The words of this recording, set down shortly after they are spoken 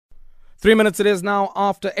3 minutes it is now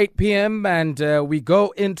after 8 p.m. and we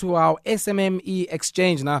go into our SMME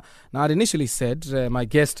exchange. Now I'd initially said my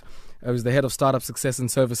guest was the head of startup success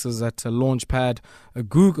and services at Launchpad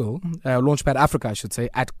Google, Launchpad Africa, I should say,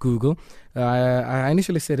 at Google. I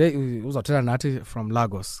initially said it was Olatunji from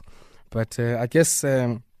Lagos, but I guess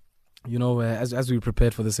as we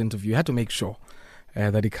prepared for this interview, you had to make sure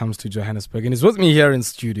that he comes to Johannesburg, and he's with me here in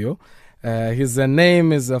studio. His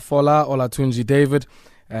name is Fola Olatunji-David.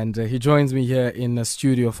 And he joins me here in the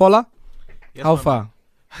studio. Fola, yes, how far?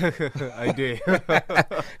 I do.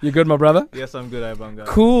 You good, my brother? Yes, I'm good, Ibanga.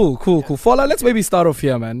 Cool. Fola, let's maybe start off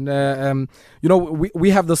here, man. We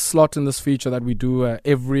have this slot in this feature that we do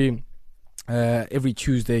every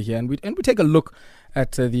Tuesday here, and we take a look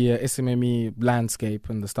at the SMME landscape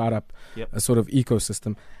and the startup sort of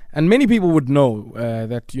ecosystem. And many people would know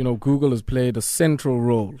that Google has played a central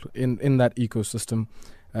role in that ecosystem.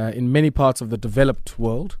 In many parts of the developed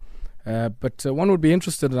world. But one would be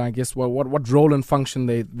interested in, I guess, what role and function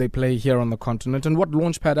they play here on the continent and what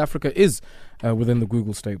Launchpad Africa is within the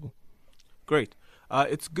Google stable. Great.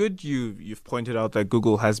 It's good you've pointed out that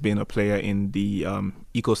Google has been a player in the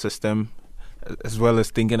ecosystem as well as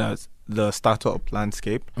thinking as the startup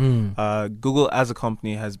landscape. Google as a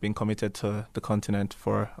company has been committed to the continent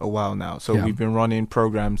for a while now. So we've been running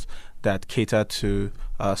programs that cater to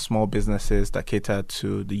small businesses, that cater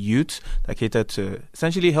to the youth, that cater to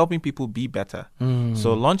essentially helping people be better.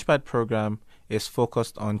 So Launchpad program is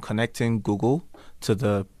focused on connecting Google to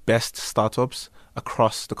the best startups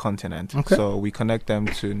across the continent. Okay. So we connect them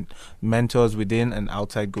to mentors within and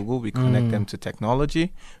outside Google. We connect them to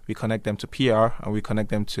technology. We connect them to PR, and we connect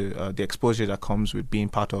them to the exposure that comes with being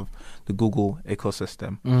part of the Google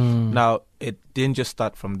ecosystem. Now, it didn't just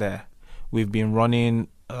start from there. We've been running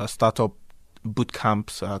startup boot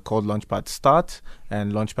camps called Launchpad Start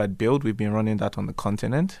and Launchpad Build. We've been running that on the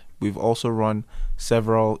continent. We've also run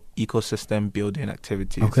several ecosystem building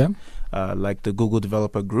activities, like the Google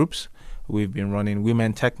Developer Groups. We've been running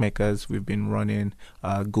Women Tech Makers. We've been running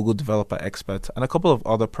Google Developer Experts and a couple of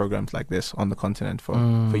other programs like this on the continent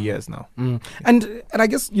for years now. And I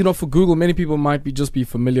guess, for Google, many people might just be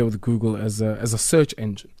familiar with Google as a search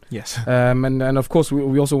engine. Yes. And of course,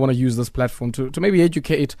 we also want to use this platform to maybe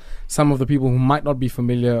educate some of the people who might not be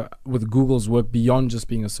familiar with Google's work beyond just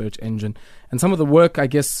being a search engine. And some of the work, I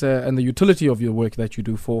guess, and the utility of your work that you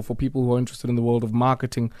do for people who are interested in the world of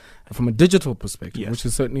marketing from a digital perspective, which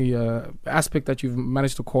is certainly an aspect that you've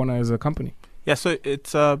managed to corner as a company. Yeah, so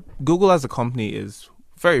it's Google as a company is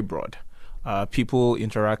very broad. People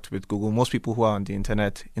interact with Google. Most people who are on the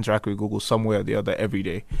internet interact with Google some way or the other every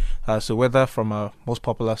day. So whether from a most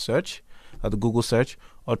popular search, the Google search,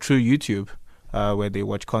 or through YouTube, where they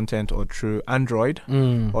watch content, or through Android,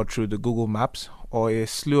 or through the Google Maps, or a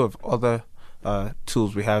slew of other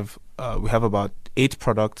tools. We have about 8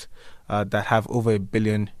 products that have over 1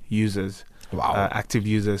 billion users. Wow. Active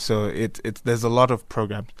users. So there's a lot of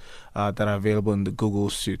programs that are available in the Google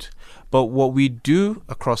suite. But what we do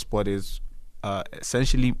across board is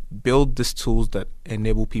essentially build these tools that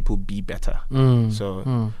enable people be better.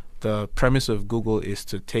 The premise of Google is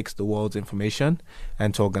to take the world's information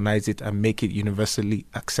and to organize it and make it universally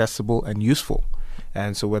accessible and useful.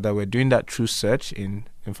 And so whether we're doing that through search in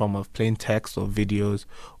form of plain text or videos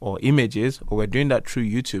or images, or we're doing that through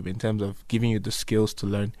YouTube in terms of giving you the skills to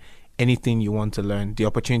learn anything you want to learn, the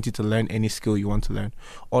opportunity to learn any skill you want to learn,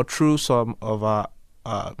 or through some of our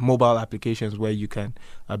mobile applications where you can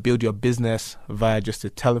build your business via just a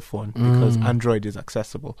telephone because Android is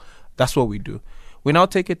accessible. That's what we do. We now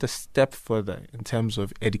take it a step further in terms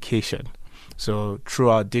of education. So through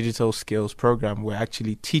our digital skills program, we're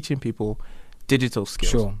actually teaching people digital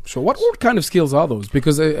skills. Sure. What kind of skills are those?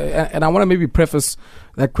 Because, and I want to maybe preface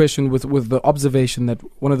that question with the observation that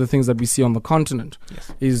one of the things that we see on the continent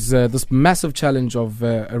is this massive challenge of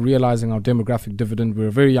realizing our demographic dividend. We're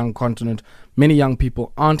a very young continent. Many young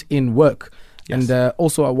people aren't in work. And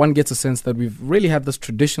also one gets a sense that we've really had this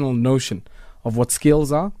traditional notion of what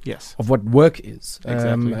skills are, of what work is,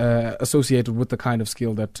 associated with the kind of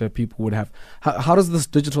skill that people would have. How does this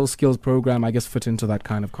digital skills program, I guess, fit into that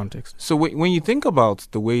kind of context? So when you think about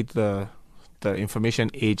the way the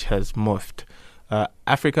information age has morphed,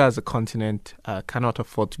 Africa as a continent cannot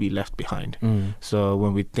afford to be left behind. So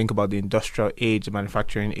when we think about the industrial age, the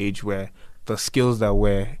manufacturing age, where the skills that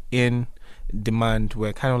were in demand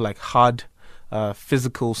were kind of like hard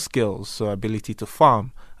physical skills, so ability to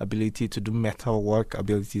farm, ability to do metal work,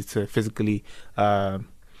 ability to physically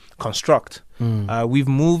construct. We've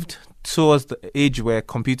moved towards the age where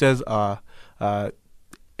computers are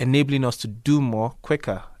enabling us to do more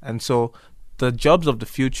quicker. And so the jobs of the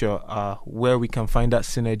future are where we can find that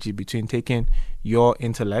synergy between taking your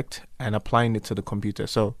intellect and applying it to the computer.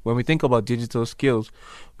 So when we think about digital skills,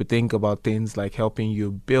 we think about things like helping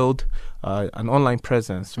you build an online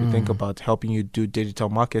presence. We think about helping you do digital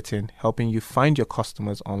marketing, helping you find your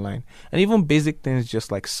customers online, and even basic things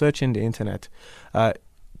just like searching the internet.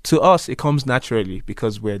 To us, it comes naturally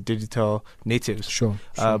because we're digital natives. Sure.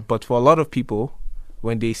 But for a lot of people,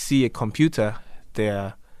 when they see a computer,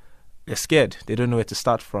 they're scared. They don't know where to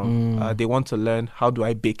start from. They want to learn, how do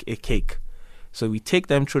I bake a cake? So we take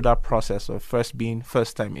them through that process of first being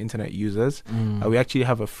first-time internet users. We actually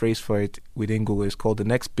have a phrase for it within Google. It's called the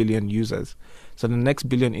next billion users. So the next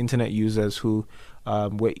billion internet users who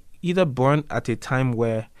were either born at a time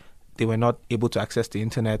where they were not able to access the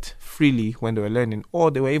internet freely when they were learning, or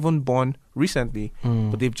they were even born recently,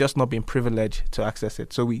 but they've just not been privileged to access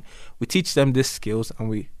it. So we teach them these skills, and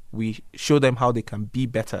we show them how they can be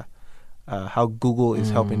better. How Google is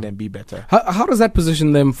helping them be better. How does that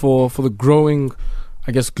position them for the growing,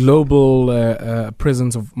 I guess, global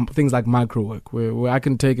presence of things like microwork, where I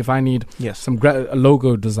can take, if I need some a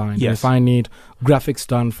logo design, if I need graphics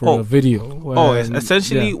done for a video.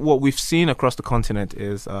 Essentially what we've seen across the continent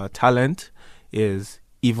is talent is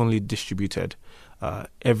evenly distributed.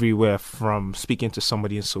 Everywhere, from speaking to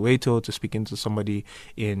somebody in Soweto to speaking to somebody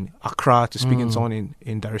in Accra to speaking to someone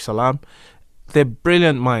in Dar es Salaam. They're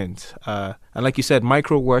brilliant minds. And like you said,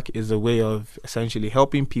 micro work is a way of essentially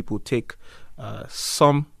helping people take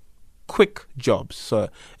some quick jobs. So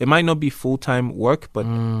it might not be full-time work, but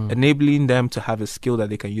enabling them to have a skill that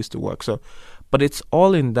they can use to work. So, but it's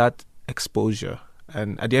all in that exposure.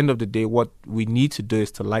 And at the end of the day, what we need to do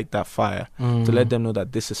is to light that fire, to let them know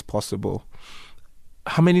that this is possible.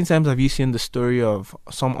 How many times have you seen the story of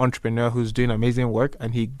some entrepreneur who's doing amazing work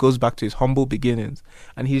and he goes back to his humble beginnings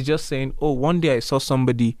and he's just saying, oh, one day I saw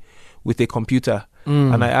somebody with a computer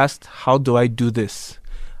and I asked, how do I do this?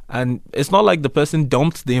 And it's not like the person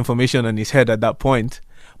dumped the information on his head at that point,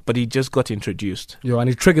 but he just got introduced. And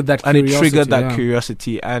he triggered that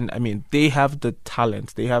curiosity. And I mean, they have the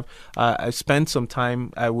talent. They have, I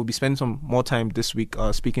will be spending some more time this week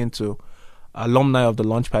speaking to alumni of the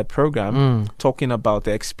Launchpad program, talking about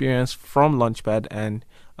the experience from Launchpad and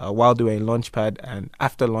while they were in Launchpad and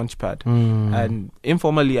after Launchpad. And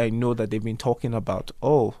informally, I know that they've been talking about,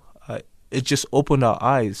 it just opened our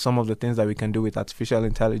eyes, some of the things that we can do with artificial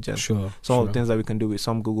intelligence, of the things that we can do with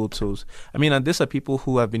some Google tools. I mean, and these are people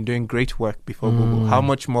who have been doing great work before Google. How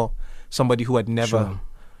much more somebody who had never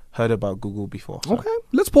heard about Google before. So. Okay,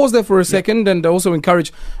 let's pause there for a second and also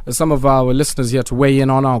encourage some of our listeners here to weigh in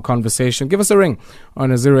on our conversation. Give us a ring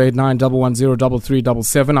on 089 110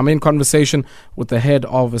 3377. I'm in conversation with the head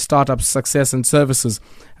of Startup Success and Services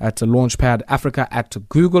at Launchpad Africa at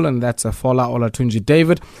Google, and that's Fola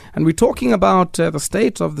Olatunji-David. And we're talking about the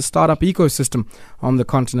state of the startup ecosystem on the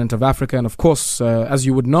continent of Africa. And of course, as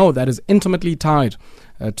you would know, that is intimately tied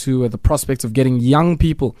to the prospects of getting young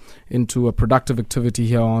people into a productive activity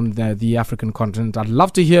here on the African continent. I'd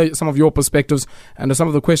love to hear some of your perspectives and some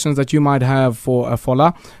of the questions that you might have for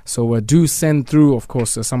Fola. So do send through, of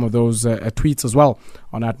course, some of those tweets as well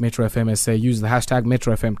on @MetroFMSA. Use the hashtag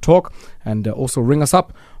MetroFMTalk and also ring us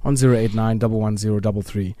up on 089 110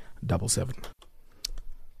 3377.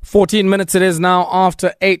 14 minutes it is now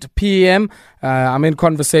after 8 p.m. I'm in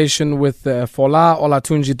conversation with Fola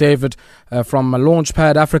Olatunji-David from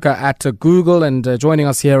Launchpad Africa at Google and joining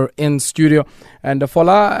us here in studio. And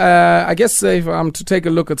Fola, I guess if I'm to take a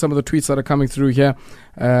look at some of the tweets that are coming through here,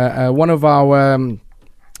 one of our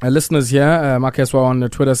listeners here, Makeswa on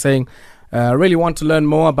Twitter, saying, really want to learn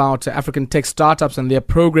more about African tech startups and their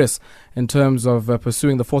progress in terms of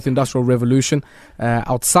pursuing the fourth industrial revolution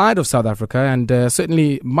outside of South Africa. And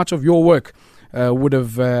certainly much of your work would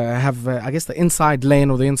have, I guess, the inside lane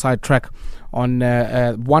or the inside track on,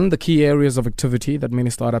 the key areas of activity that many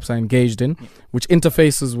startups are engaged in, which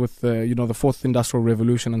interfaces with, the fourth industrial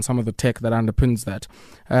revolution and some of the tech that underpins that.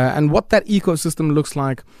 And what that ecosystem looks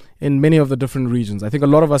like in many of the different regions. I think a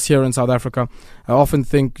lot of us here in South Africa often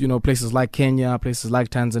think, places like Kenya, places like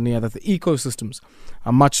Tanzania, that the ecosystems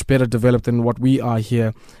are much better developed than what we are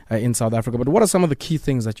here in South Africa. But what are some of the key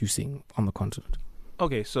things that you're seeing on the continent?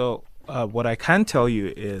 Okay, so what I can tell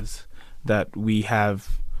you is that we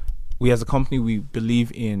as a company, we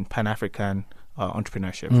believe in Pan-African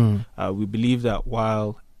entrepreneurship. We believe that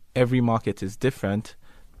while every market is different,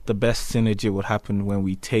 the best synergy would happen when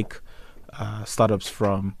we take startups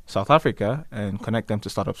from South Africa and connect them to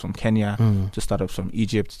startups from Kenya, to startups from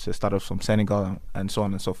Egypt, to startups from Senegal, and so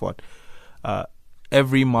on and so forth.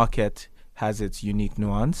 Every market has its unique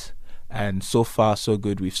nuance, and so far so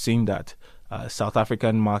good. We've seen that South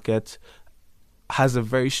African market, has a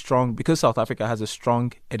very strong, because South Africa has a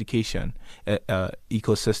strong education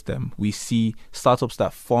ecosystem. We see startups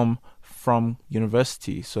that form from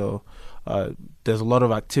university. So there's a lot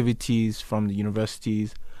of activities from the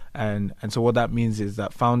universities. And so what that means is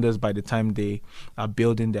that founders, by the time they are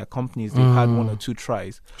building their companies, they've had one or two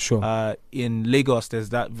tries. Sure. In Lagos, there's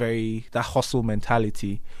that hustle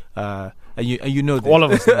mentality. And you know this. All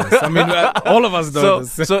of us know this. I mean, all of us know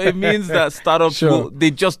this. So it means that startups, Sure.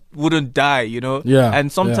 they just wouldn't die, you know? Yeah.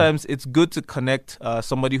 And sometimes it's good to connect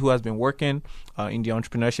somebody who has been working in the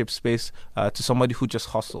entrepreneurship space to somebody who just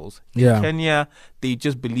hustles. Yeah. In Kenya, they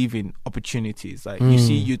just believe in opportunities. Like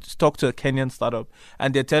you talk to a Kenyan startup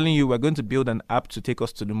and they're telling you, we're going to build an app to take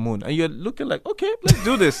us to the moon. And you're looking like, okay, let's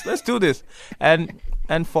do this. Let's do this. And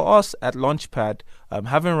for us at Launchpad,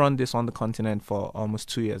 having run this on the continent for almost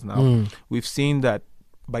 2 years now, we've seen that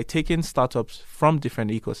by taking startups from different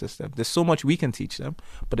ecosystems, there's so much we can teach them,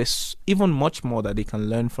 but there's even much more that they can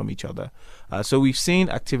learn from each other. So we've seen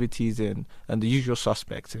activities in the usual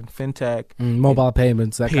suspects in fintech, mobile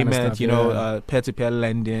payments, that kind of stuff. you know, peer-to-peer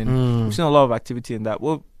lending. We've seen a lot of activity in that.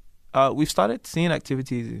 Well, we've started seeing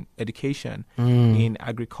activities in education, in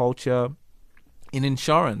agriculture, in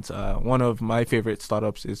insurance. One of my favorite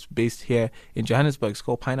startups is based here in Johannesburg. It's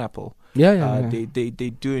called Pineapple. They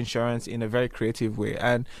do insurance in a very creative way,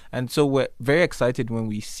 and so we're very excited when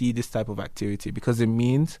we see this type of activity, because it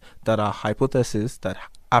means that our hypothesis that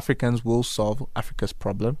Africans will solve Africa's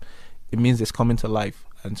problem, it means it's coming to life.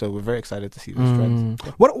 And so we're very excited to see those trends.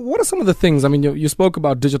 What are some of the things? I mean, you spoke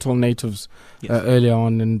about digital natives earlier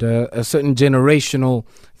on, and a certain generational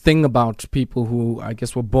thing about people who, I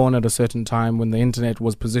guess, were born at a certain time when the internet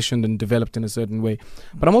was positioned and developed in a certain way.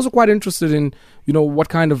 But I'm also quite interested in, you know, what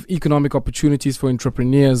kind of economic opportunities for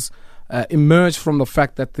entrepreneurs emerge from the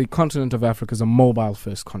fact that the continent of Africa is a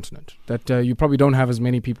mobile-first continent, that you probably don't have as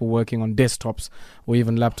many people working on desktops or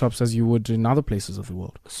even laptops as you would in other places of the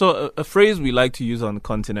world. So a phrase we like to use on the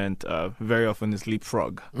continent very often is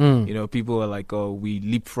leapfrog. You know, people are like, oh, we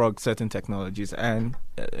leapfrog certain technologies. And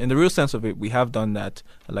in the real sense of it, we have done that,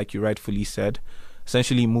 like you rightfully said,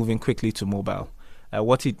 essentially moving quickly to mobile.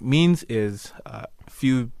 What it means is a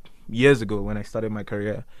few years ago when I started my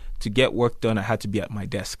career, to get work done, I had to be at my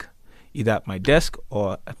desk. Either at my desk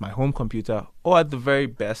or at my home computer, or at the very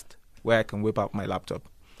best where I can whip out my laptop.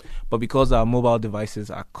 But because our mobile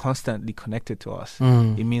devices are constantly connected to us,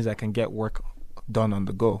 it means I can get work done on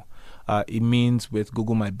the go. It means with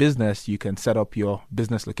Google My Business, you can set up your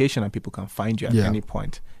business location and people can find you at any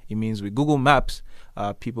point. It means with Google Maps,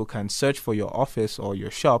 people can search for your office or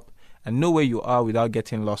your shop and know where you are without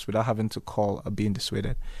getting lost, without having to call or being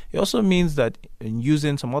dissuaded. It also means that in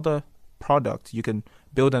using some other product, you can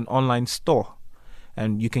build an online store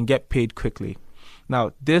and you can get paid quickly.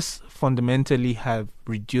 Now, this fundamentally have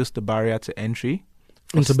reduced the barrier to entry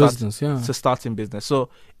into business, to starting business. So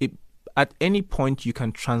at any point you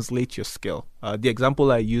can translate your skill. The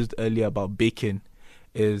example I used earlier about baking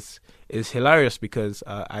is hilarious, because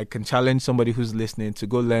I can challenge somebody who's listening to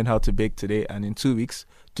go learn how to bake today, and in 2 weeks,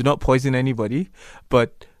 do not poison anybody,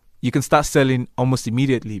 but you can start selling almost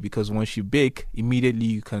immediately, because once you bake, immediately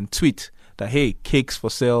you can tweet that, hey, cakes for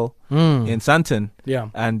sale in Santon.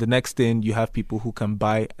 And the next thing, you have people who can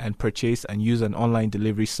buy and purchase and use an online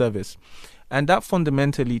delivery service. And that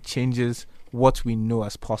fundamentally changes what we know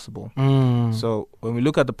as possible. So when we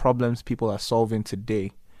look at the problems people are solving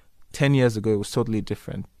today, 10 years ago, it was totally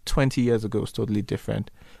different. 20 years ago, it was totally different.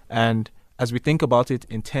 And as we think about it,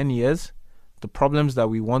 in 10 years, the problems that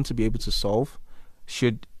we want to be able to solve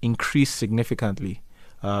should increase significantly.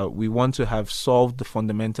 We want to have solved the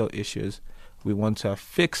fundamental issues. We want to have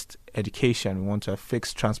fixed education. We want to have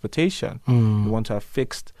fixed transportation. We want to have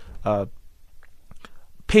fixed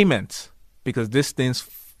payments, because these things,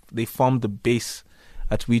 they form the base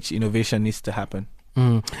at which innovation needs to happen.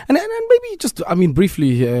 And maybe just, I mean,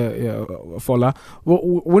 briefly here, Fola,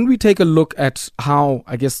 when we take a look at how,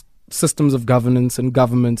 I guess, systems of governance and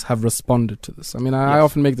governments have responded to this. I mean, I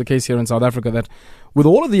often make the case here in South Africa that with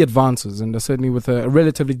all of the advances, and certainly with a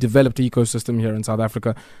relatively developed ecosystem here in South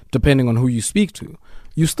Africa, depending on who you speak to,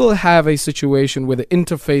 you still have a situation where the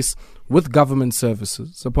interface with government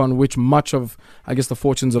services, upon which much of, I guess, the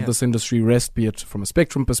fortunes of this industry rest, be it from a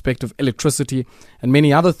spectrum perspective, electricity, and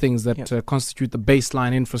many other things that constitute the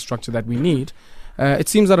baseline infrastructure that we need. It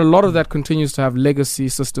seems that a lot of that continues to have legacy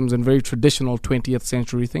systems and very traditional 20th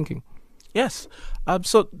century thinking. Yes.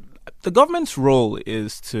 So the government's role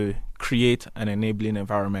is to create an enabling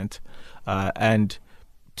environment. And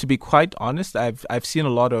to be quite honest, I've seen a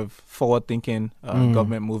lot of forward-thinking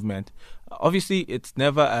government movement. Obviously, it's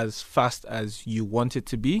never as fast as you want it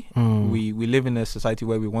to be. We live in a society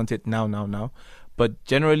where we want it now. But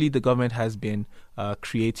generally, the government has been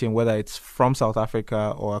creating, whether it's from South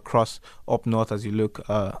Africa or across up north as you look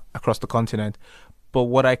across the continent. But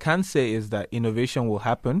what I can say is that innovation will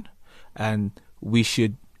happen, and we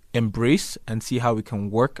should embrace and see how we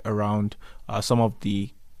can work around some of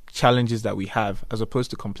the challenges that we have, as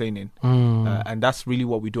opposed to complaining. And that's really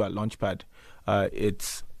what we do at Launchpad.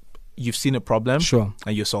 It's you've seen a problem, Sure.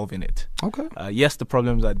 and you're solving it. Okay. Yes, the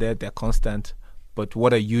problems are there; they're constant. But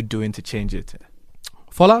what are you doing to change it?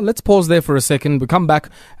 Fola, let's pause there for a second. We come back,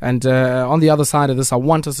 and on the other side of this, I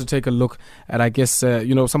want us to take a look at, I guess,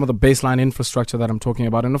 some of the baseline infrastructure that I'm talking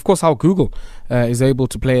about, and of course how Google is able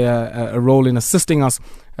to play a role in assisting us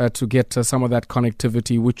to get some of that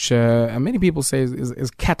connectivity, which many people say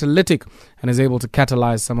is catalytic and is able to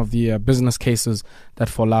catalyze some of the business cases that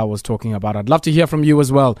Fola was talking about. I'd love to hear from you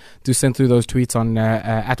as well. Do send through those tweets on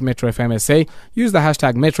at MetroFMSA. Use the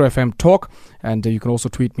hashtag MetroFMTalk, and you can also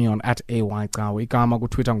tweet me on at AYCawe. Igama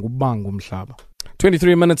ku-Twitter nguBangu Mhlaba.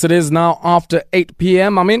 23 minutes it is now after 8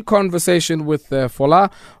 p.m. I'm in conversation with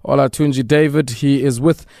Fola Olatunji-David. He is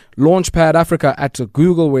with Launchpad Africa at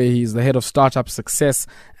Google, where he's the head of startup success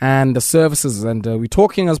and services. And we're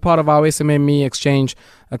talking as part of our Smme exchange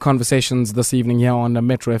conversations this evening here on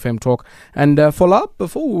Metro FM Talk. And Fola,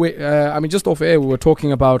 before we, just off air, we were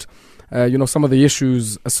talking about some of the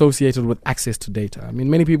issues associated with access to data. I mean,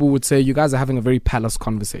 many people would say you guys are having a very palace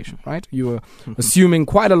conversation, right? You are assuming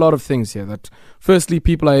quite a lot of things here. That firstly,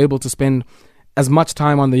 people are able to spend as much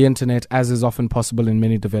time on the internet as is often possible in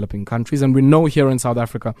many developing countries. And we know here in South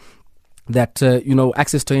Africa that,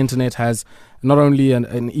 access to internet has not only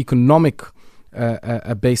an economic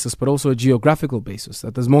a basis, but also a geographical basis,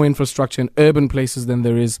 that there's more infrastructure in urban places than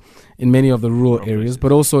there is in many of the rural areas,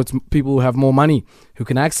 but also it's people who have more money who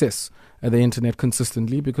can access the internet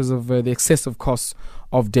consistently because of the excessive costs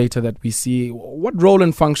of data that we see. What role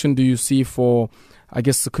and function do you see for, I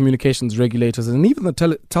guess, the communications regulators and even the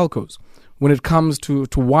telcos when it comes to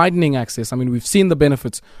widening access? I mean, we've seen the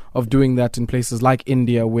benefits of doing that in places like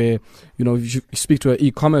India, where, if you speak to an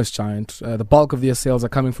e-commerce giant, the bulk of their sales are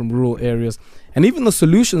coming from rural areas. And even the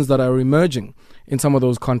solutions that are emerging in some of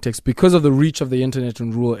those contexts, because of the reach of the internet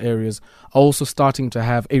in rural areas, are also starting to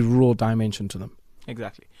have a rural dimension to them.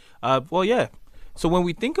 Exactly. So when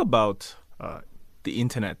we think about the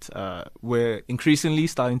internet, we're increasingly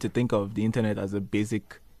starting to think of the internet as a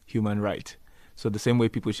basic human right. So the same way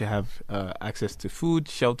people should have access to food,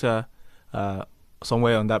 shelter,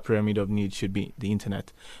 somewhere on that pyramid of needs should be the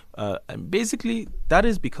internet. And basically, that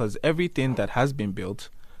is because everything that has been built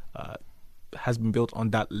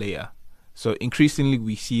on that layer. So increasingly,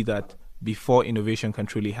 we see that before innovation can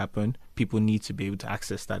truly happen, people need to be able to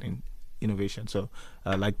access that innovation. So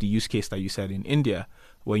like the use case that you said in India,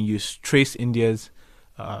 when you trace India's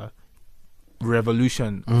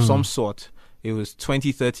revolution of some sort, it was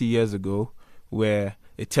 20, 30 years ago, where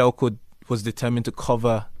a telco was determined to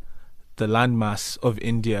cover the landmass of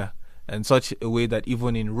India in such a way that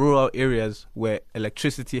even in rural areas where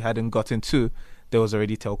electricity hadn't gotten to, there was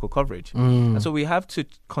already telco coverage. And so we have to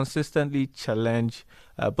consistently challenge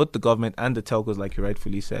both the government and the telcos, like you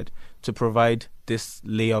rightfully said, to provide this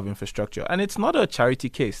layer of infrastructure. And it's not a charity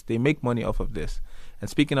case. They make money off of this. And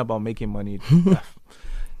speaking about making money,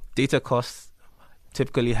 data costs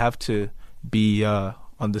typically have to be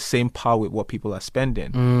on the same par with what people are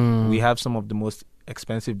spending. We have some of the most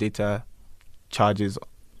expensive data charges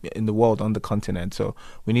in the world on the continent. So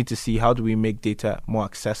we need to see, how do we make data more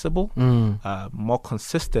accessible, more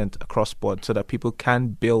consistent across board, so that people can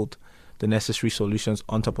build the necessary solutions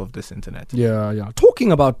on top of this internet. Yeah.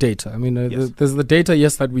 Talking about data, I mean, Yes. there's the data,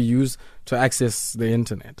 that we use to access the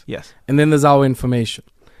internet. Yes. And then there's our information.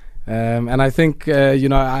 And I think,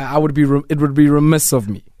 it would be remiss of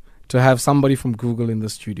me to have somebody from Google in the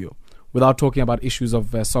studio without talking about issues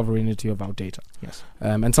of sovereignty of our data. Yes.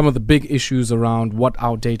 And some of the big issues around what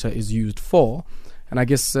our data is used for. And I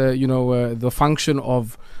guess, the function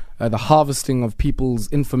of the harvesting of people's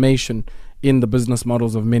information in the business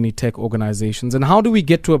models of many tech organizations. And how do we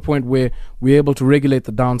get to a point where we're able to regulate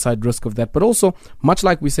the downside risk of that? But also, much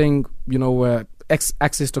like we're saying,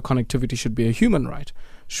 access to connectivity should be a human right.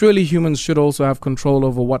 Surely humans should also have control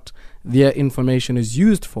over what their information is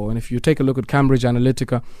used for. And if you take a look at Cambridge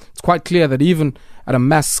Analytica, it's quite clear that even at a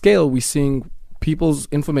mass scale, we're seeing people's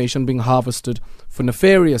information being harvested for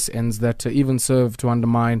nefarious ends that even serve to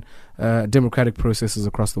undermine democratic processes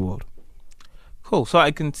across the world. Cool. So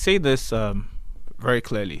I can say this very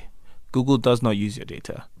clearly. Google does not use your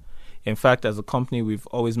data. In fact, as a company, we've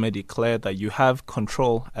always made it clear that you have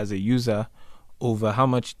control as a user over how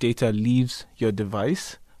much data leaves your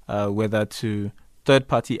device, whether to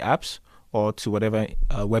third-party apps or to whatever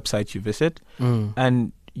website you visit,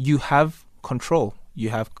 and you have control. You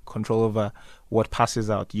have control over what passes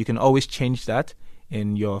out. You can always change that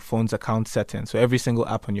in your phone's account settings. So every single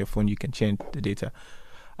app on your phone, you can change the data.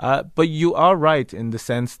 But you are right in the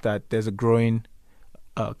sense that there's a growing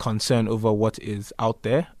concern over what is out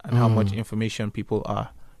there and how much information people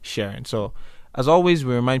are sharing. So as always,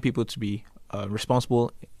 we remind people to be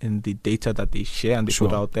responsible in the data that they share and they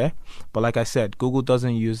put out there. But like I said, Google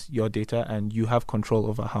doesn't use your data, and you have control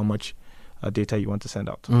over how much data you want to send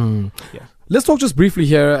out. Yeah. Let's talk just briefly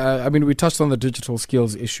here. I mean, we touched on the digital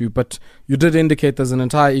skills issue, but you did indicate there's an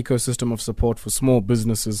entire ecosystem of support for small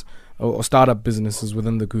businesses or startup businesses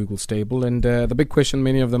within the Google stable. And the big question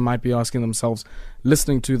many of them might be asking themselves,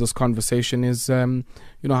 listening to this conversation, is,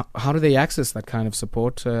 how do they access that kind of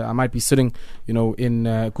support? I might be sitting, in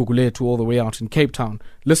Gugulethu all the way out in Cape Town,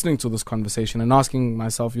 listening to this conversation and asking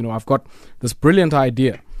myself, I've got this brilliant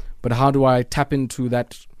idea, but how do I tap into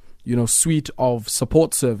that suite of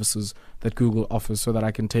support services that Google offers so that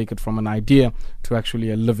I can take it from an idea to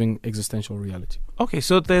actually a living existential reality? Okay,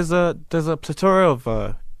 so there's a plethora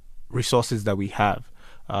of resources that we have.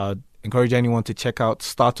 Encourage anyone to check out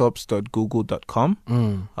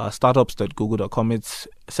startups.google.com. Startups.google.com. It's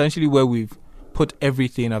essentially where we've put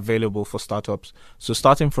everything available for startups. So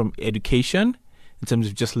starting from education, in terms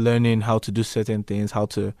of just learning how to do certain things, how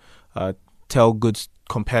to tell good,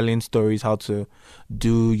 compelling stories, how to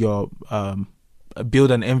do your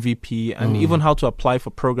build an MVP, and even how to apply for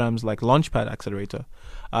programs like Launchpad Accelerator.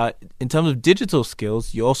 In terms of digital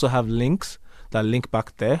skills, you also have links that link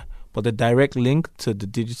back there, but the direct link to the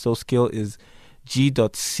digital skill is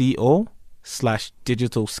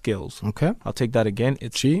g.co/digital skills. Okay, I'll take that again.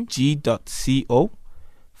 It's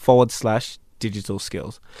g.co/digital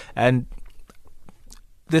skills. And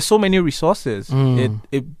there's so many resources.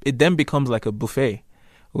 It then becomes like a buffet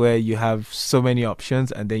where you have so many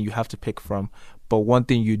options and then you have to pick from. But one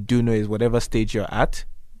thing you do know is whatever stage you're at,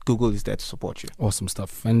 Google is there to support you. Awesome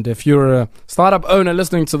stuff. And if you're a startup owner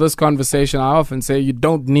listening to this conversation, I often say you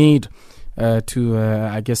don't need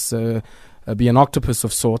to be an octopus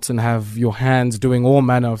of sorts and have your hands doing all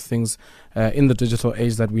manner of things in the digital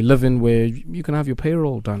age that we live in, where you can have your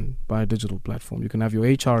payroll done by a digital platform. You can have your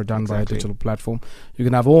HR done by a digital platform. You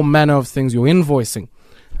can have all manner of things, your invoicing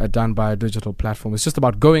done by a digital platform. It's just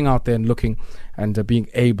about going out there and looking and being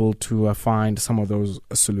able to find some of those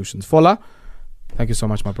solutions. Fola, thank you so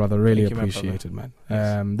much, my brother. Really appreciate it, man.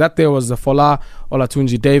 Yes. That there was Fola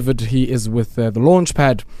Olatunji-David. He is with the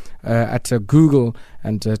Launchpad at Google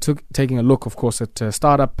and taking a look, of course, at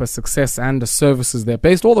startup success and the services. They're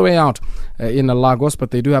based all the way out in Lagos, but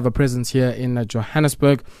they do have a presence here in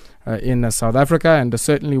Johannesburg, in South Africa, and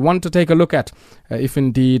certainly want to take a look at if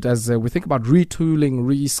indeed, as we think about retooling,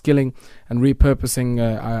 reskilling, and repurposing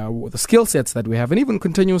the skill sets that we have, and even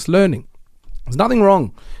continuous learning. There's nothing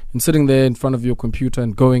wrong in sitting there in front of your computer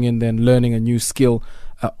and going in there and learning a new skill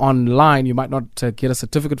online. You might not get a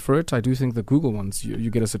certificate for it. I do think the Google ones,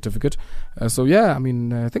 you get a certificate.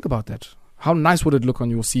 Think about that. How nice would it look on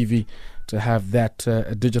your CV to have that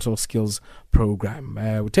digital skills program?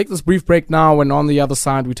 We take this brief break now, and on the other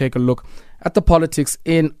side, we take a look at the politics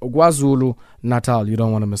in KwaZulu-Natal. You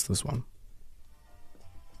don't want to miss this one.